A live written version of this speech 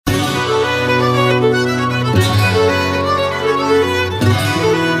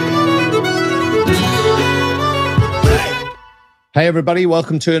Hey, everybody.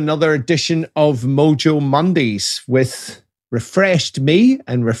 Welcome to another edition of Mojo Mondays with refreshed me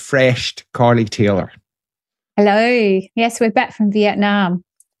and refreshed Carly Taylor. Hello. Yes, we're back from Vietnam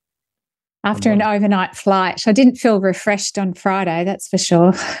after an overnight flight. I didn't feel refreshed on Friday, that's for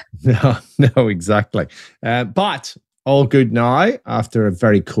sure. No, exactly. But all good now after a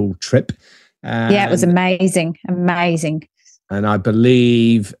very cool trip. Yeah, it was amazing. And I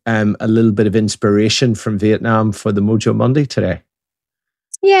believe a little bit of inspiration from Vietnam for the Mojo Monday today.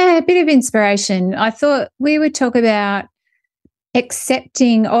 Yeah, a bit of inspiration. I thought we would talk about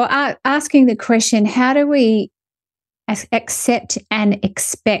accepting or asking the question, how do we accept and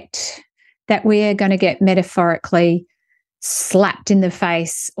expect that we are going to get metaphorically slapped in the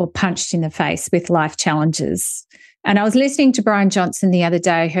face or punched in the face with life challenges? And I was listening to Brian Johnson the other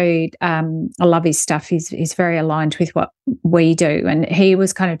day, who I love his stuff. He's very aligned with what we do. And he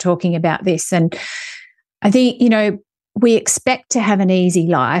was kind of talking about this. And I think, we expect to have an easy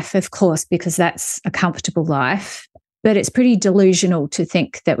life, of course, because that's a comfortable life. But it's pretty delusional to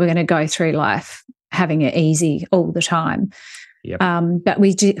think that we're going to go through life having it easy all the time. Yep. But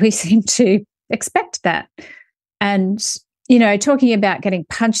we seem to expect that. And, talking about getting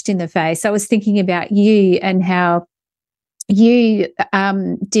punched in the face, I was thinking about you and how you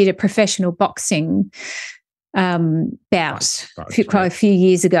did a professional boxing bout quite a few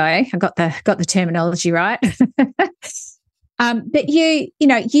years ago. I got the terminology right. But you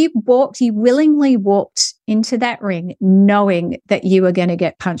willingly walked into that ring knowing that you were going to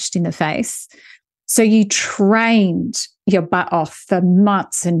get punched in the face. So you trained your butt off for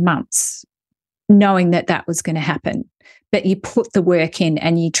months and months, knowing that was going to happen. But you put the work in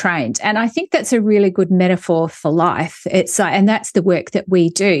and you trained. And I think that's a really good metaphor for life. And that's the work that we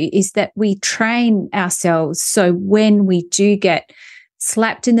do, is that we train ourselves so when we do get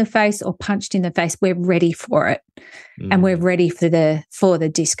slapped in the face or punched in the face, we're ready for it. And we're ready for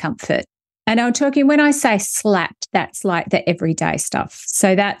the discomfort. And I'm talking, when I say slapped, that's like the everyday stuff.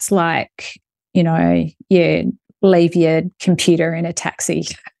 So that's like, you leave your computer in a taxi.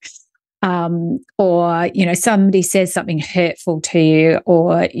 Or, somebody says something hurtful to you,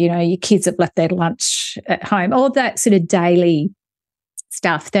 or, your kids have left their lunch at home, all that sort of daily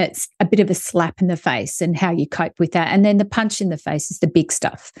stuff that's a bit of a slap in the face and how you cope with that. And then the punch in the face is the big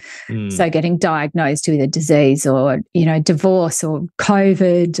stuff. So getting diagnosed with a disease, or, divorce, or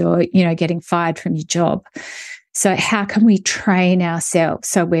COVID, or, getting fired from your job. So how can we train ourselves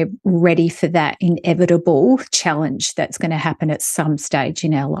so we're ready for that inevitable challenge that's going to happen at some stage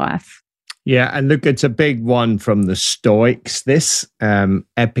in our life? Yeah, and look, it's a big one from the Stoics. This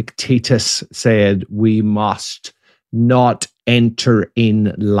Epictetus said, we must not enter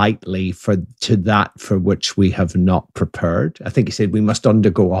in lightly to that for which we have not prepared. I think he said we must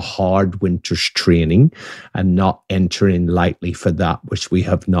undergo a hard winter's training and not enter in lightly for that which we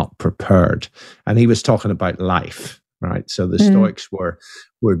have not prepared. And he was talking about life, right? So the Stoics were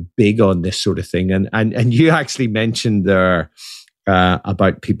big on this sort of thing. And you actually mentioned there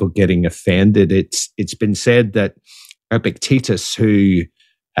about people getting offended. It's been said that Epictetus, who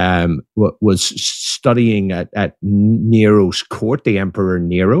was studying at Nero's court, the Emperor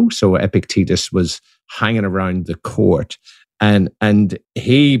Nero. So Epictetus was hanging around the court, and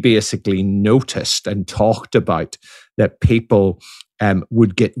he basically noticed and talked about that people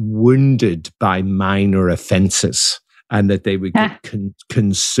would get wounded by minor offenses, and that they would get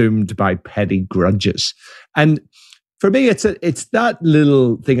consumed by petty grudges. And for me, it's that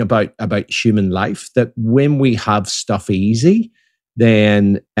little thing about human life, that when we have stuff easy,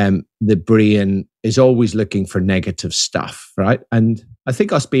 then the brain is always looking for negative stuff, right? And I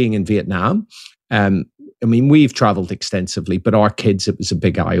think us being in Vietnam, we've traveled extensively, but our kids, it was a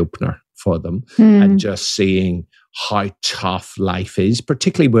big eye-opener for them. And just seeing how tough life is,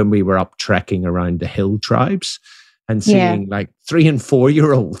 particularly when we were up trekking around the hill tribes and seeing like 3 and 4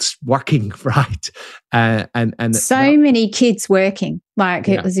 year olds working, right? And so many kids working,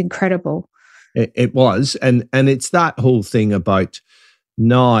 it was incredible. It was. And it's that whole thing about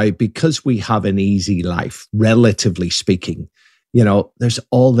now, because we have an easy life, relatively speaking, there's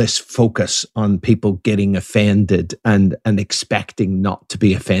all this focus on people getting offended and expecting not to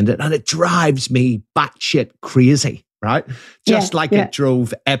be offended. And it drives me batshit crazy, right? Just it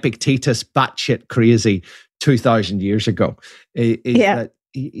drove Epictetus batshit crazy 2,000 years ago. That,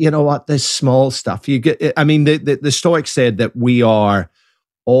 you know what, this small stuff, you get, the Stoics said that we are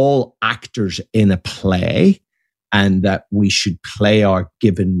all actors in a play, and that we should play our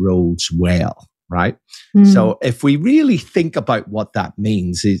given roles well, right? So if we really think about what that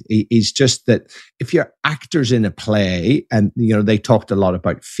means, is just that if you're actors in a play, and they talked a lot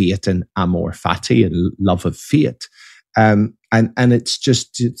about fate and amor fati and love of fate, And it's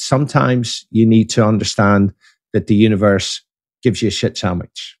just sometimes you need to understand that the universe gives you a shit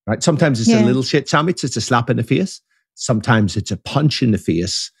sandwich, right? Sometimes it's a little shit sandwich, it's a slap in the face. Sometimes it's a punch in the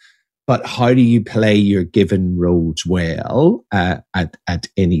face. But how do you play your given roles well at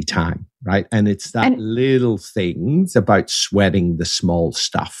any time, right? And it's that little things about sweating the small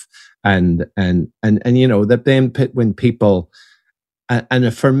stuff, and you know that then when people,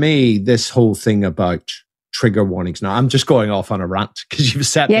 and for me, this whole thing about trigger warnings. Now I'm just going off on a rant because you've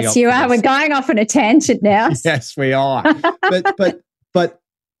set me up. Yes, you are. We're going off on a tangent now. Yes, we are. But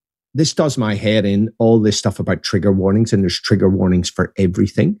this does my head in, all this stuff about trigger warnings, and there's trigger warnings for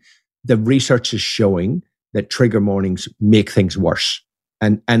everything. The research is showing that trigger warnings make things worse.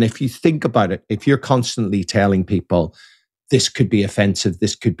 And if you think about it, if you're constantly telling people this could be offensive,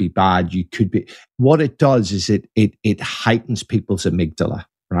 this could be bad, you could be, what it does is it heightens people's amygdala,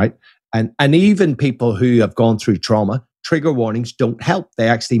 right? And even people who have gone through trauma, trigger warnings don't help. They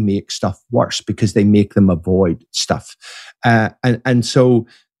actually make stuff worse because they make them avoid stuff. And so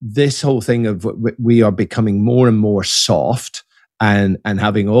this whole thing of we are becoming more and more soft and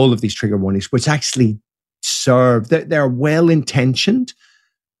having all of these trigger warnings, which actually serve, they're well-intentioned,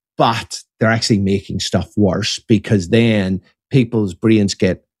 but they're actually making stuff worse because then people's brains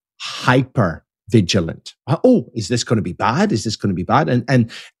get hyper vigilant. Oh, is this going to be bad? Is this going to be bad?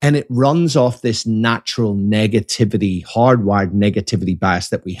 And it runs off this natural negativity, hardwired negativity bias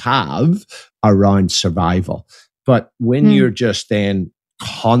that we have around survival. But when you're just then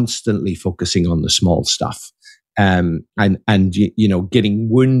constantly focusing on the small stuff, and you know, getting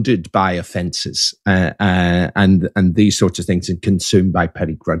wounded by offenses and these sorts of things, and consumed by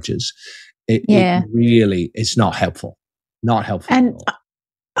petty grudges, it really is not helpful. Not helpful. And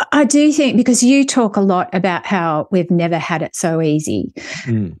I do think, because you talk a lot about how we've never had it so easy,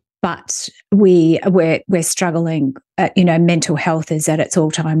 but we're struggling. You know, mental health is at its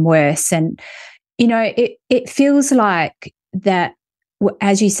all-time worst, and you know, it feels like that.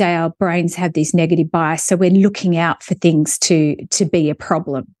 As you say, our brains have this negative bias, so we're looking out for things to be a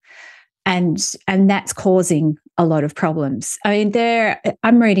problem, and that's causing a lot of problems. I mean,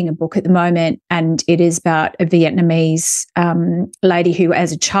 I'm reading a book at the moment, and it is about a Vietnamese lady who,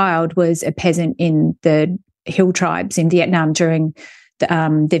 as a child, was a peasant in the hill tribes in Vietnam during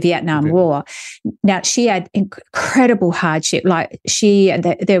the Vietnam War. Now, she had incredible hardship. Like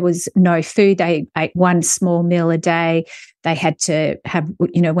there was no food. They ate one small meal a day. They had to have,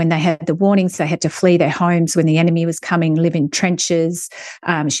 you know, when they had the warnings, they had to flee their homes when the enemy was coming, live in trenches.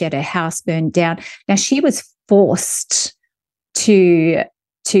 She had her house burned down. Now, she was forced to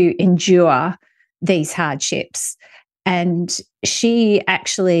endure these hardships. And she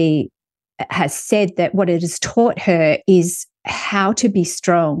actually has said that what it has taught her is how to be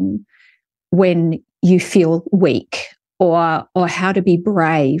strong when you feel weak, or how to be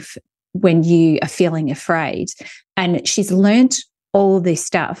brave when you are feeling afraid. And she's learnt all this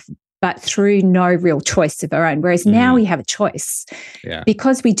stuff, but through no real choice of her own. Whereas now we have a choice. Yeah.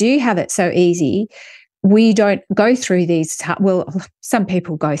 Because we do have it so easy, we don't go through these, well, some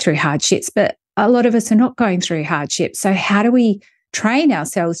people go through hardships, but a lot of us are not going through hardships. So how do we train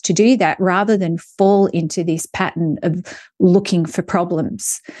ourselves to do that rather than fall into this pattern of looking for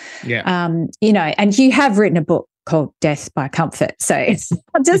problems? Yeah. You know, and you have written a book called Death by Comfort. So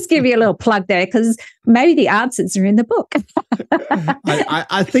I'll just give you a little plug there, because maybe the answers are in the book.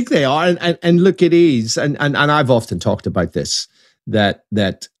 I think they are. And look, it is. And I've often talked about this, that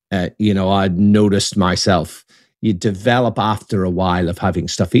you know, I'd noticed myself, you develop after a while of having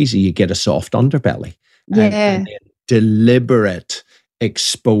stuff easy, you get a soft underbelly. And deliberate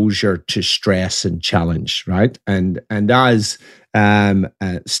exposure to stress and challenge, right? And as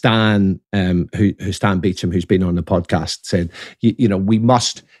Stan Beecham, who's been on the podcast, said, you know, we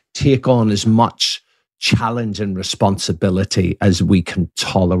must take on as much challenge and responsibility as we can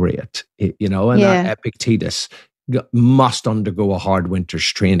tolerate, you know, and Epictetus must undergo a hard winter's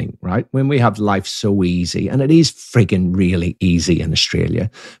training, right? When we have life so easy, and it is friggin' really easy in Australia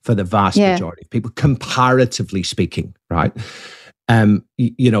for the vast majority of people, comparatively speaking, right?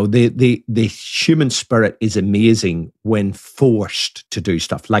 You know, the human spirit is amazing when forced to do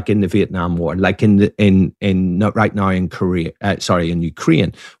stuff, like in the Vietnam War, like in not right now in in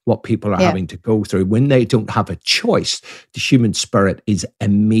Ukraine, what people are having to go through when they don't have a choice. The human spirit is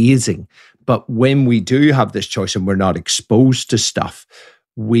amazing. But when we do have this choice and we're not exposed to stuff,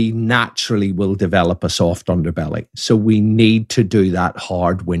 we naturally will develop a soft underbelly. So we need to do that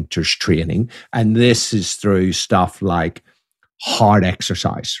hard winter's training. And this is through stuff like hard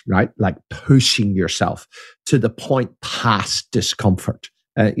exercise, right? Like pushing yourself to the point past discomfort.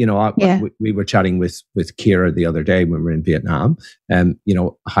 We were chatting with Kira the other day when we were in Vietnam,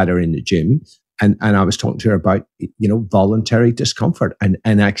 had her in the gym, and I was talking to her about, voluntary discomfort and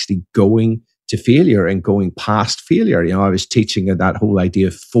actually going to failure and going past failure. I was teaching her that whole idea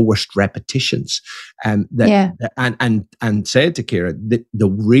of forced repetitions, and said to Kira that the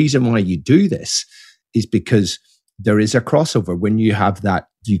reason why you do this is because there is a crossover. When you have that,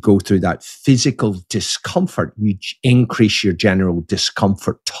 you go through that physical discomfort, you increase your general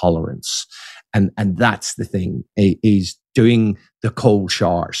discomfort tolerance. And that's the thing, is doing the cold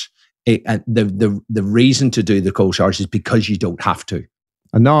showers. The reason to do the cold showers is because you don't have to.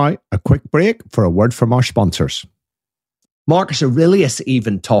 And now, a quick break for a word from our sponsors. Marcus Aurelius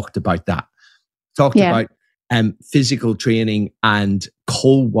even talked about that. About physical training and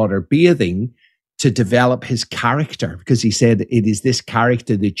cold water bathing to develop his character, because he said it is this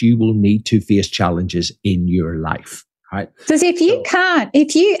character that you will need to face challenges in your life. Right? Because if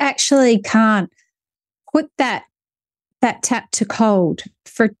you actually can't put that tap to cold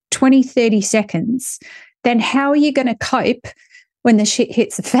for 20, 30 seconds, then how are you going to cope when the shit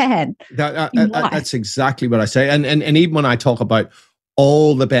hits the fan? That's exactly what I say. And even when I talk about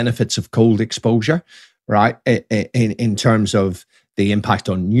all the benefits of cold exposure, right, in terms of the impact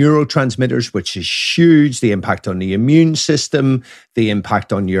on neurotransmitters, which is huge, the impact on the immune system, the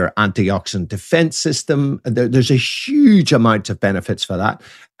impact on your antioxidant defense system. There's a huge amount of benefits for that.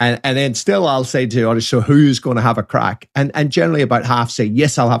 And then still I'll say to the audience, so who's going to have a crack? And generally about half say,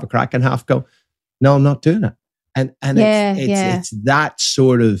 yes, I'll have a crack, and half go, no, I'm not doing it. And it's that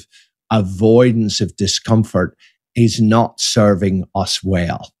sort of avoidance of discomfort is not serving us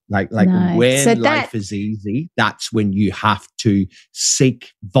well. Like when life is easy, that's when you have to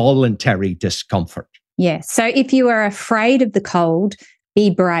seek voluntary discomfort. Yeah. So if you are afraid of the cold, be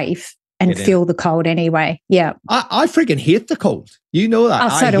brave and feel the cold anyway. Yeah. I freaking hate the cold. You know that.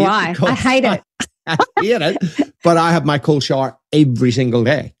 Oh, so do I. I hate it. I hate it. But I have my cold shower every single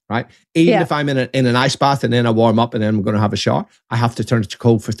day, right? Even if I'm in an ice bath and then I warm up and then I'm going to have a shower, I have to turn it to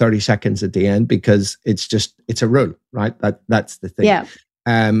cold for 30 seconds at the end, because it's a rule, right? That's the thing. Yeah.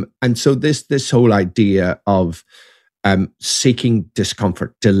 And so this whole idea of seeking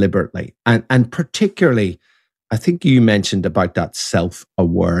discomfort deliberately, and particularly, I think you mentioned about that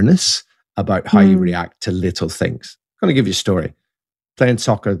self-awareness about how you react to little things. I'm going to give you a story. Playing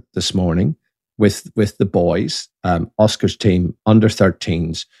soccer this morning with the boys, Oscar's team, under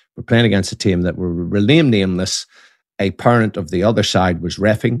 13s. We're playing against a team that were nameless. A parent of the other side was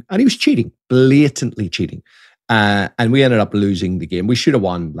reffing, and he was cheating, blatantly cheating. And we ended up losing the game. We should have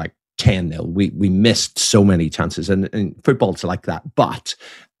won like 10-0. We missed so many chances, and football's like that. But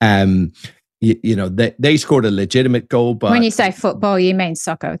they scored a legitimate goal. But when you say football, you mean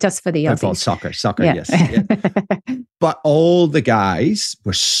soccer, just for the football, Aussies. soccer, yes. Yeah. But all the guys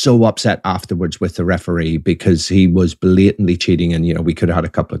were so upset afterwards with the referee because he was blatantly cheating, and we could have had a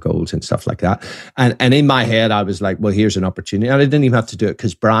couple of goals and stuff like that. And in my head, I was like, well, here's an opportunity, and I didn't even have to do it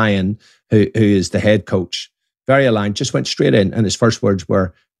because Brian, who is the head coach, very aligned, just went straight in, and his first words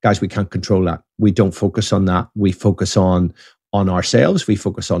were, guys, we can't control that. We don't focus on that. We focus on ourselves. We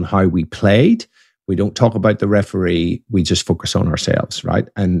focus on how we played. We don't talk about the referee. We just focus on ourselves, right?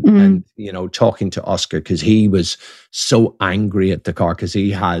 And talking to Oscar, because he was so angry at the car, because he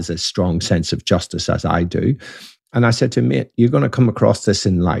has a strong sense of justice, as I do. And I said to him, mate, you're going to come across this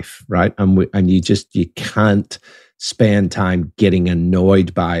in life, right? And you can't spend time getting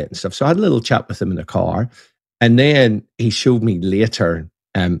annoyed by it and stuff. So I had a little chat with him in the car. And then he showed me later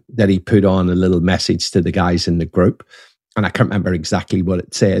that he put on a little message to the guys in the group. And I can't remember exactly what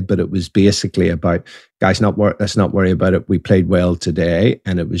it said, but it was basically about, guys, let's not worry about it. We played well today.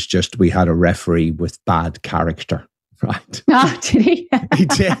 And it was just, we had a referee with bad character, right? Oh, did he? He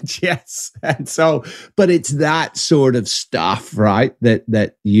did, yes. And so, but it's that sort of stuff, right?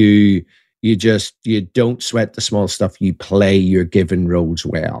 That you don't sweat the small stuff. You play your given roles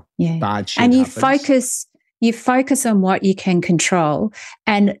well. Yeah. Bad shit and happens. You focus on what you can control,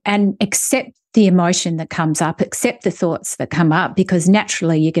 and accept the emotion that comes up, accept the thoughts that come up, because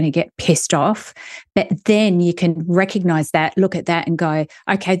naturally you're going to get pissed off. But then you can recognize that, look at that and go,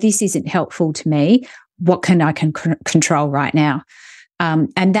 okay, this isn't helpful to me. What can I control right now?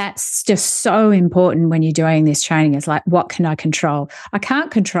 And that's just so important when you're doing this training. Is like, what can I control? I can't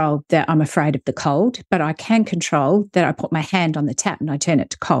control that I'm afraid of the cold, but I can control that I put my hand on the tap and I turn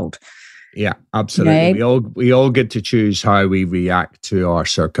it to cold. Yeah, absolutely. We all get to choose how we react to our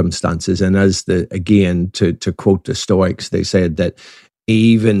circumstances. And to quote the Stoics, they said that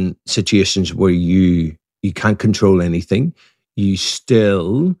even situations where you can't control anything, you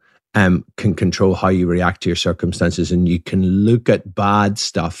still can control how you react to your circumstances. And you can look at bad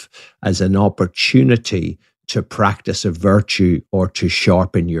stuff as an opportunity to practice a virtue or to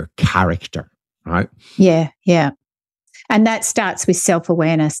sharpen your character, right? Yeah, yeah. And that starts with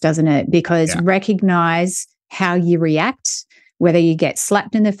self-awareness, doesn't it? Because recognize how you react, whether you get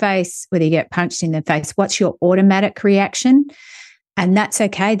slapped in the face, whether you get punched in the face, what's your automatic reaction? And that's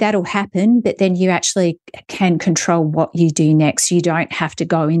okay, that'll happen, but then you actually can control what you do next. You don't have to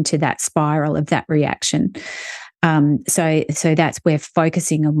go into that spiral of that reaction. So that's where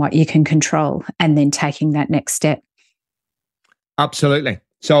focusing on what you can control and then taking that next step. Absolutely.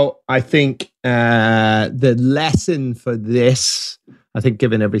 So I think the lesson for this, I think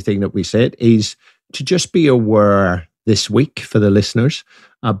given everything that we said, is to just be aware this week for the listeners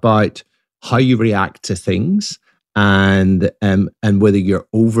about how you react to things and whether you're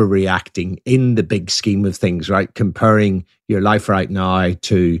overreacting in the big scheme of things, right? Comparing your life right now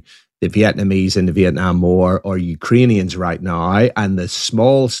to the Vietnamese in the Vietnam War or Ukrainians right now, and the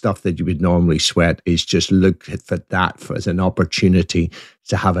small stuff that you would normally sweat is just look for that as an opportunity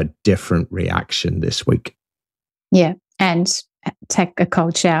to have a different reaction this week. Yeah, and take a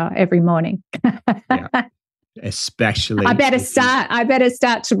cold shower every morning. Yeah. Especially I better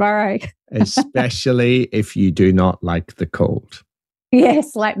start tomorrow. Especially if you do not like the cold.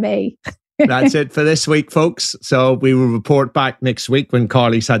 Yes, like me. That's it for this week, folks. So we will report back next week when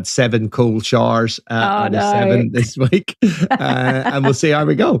Carly's had 7 cold showers out of 7 this week. And we'll see how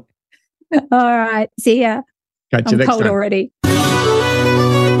we go. All right. See ya. Catch you next time. I'm cold already.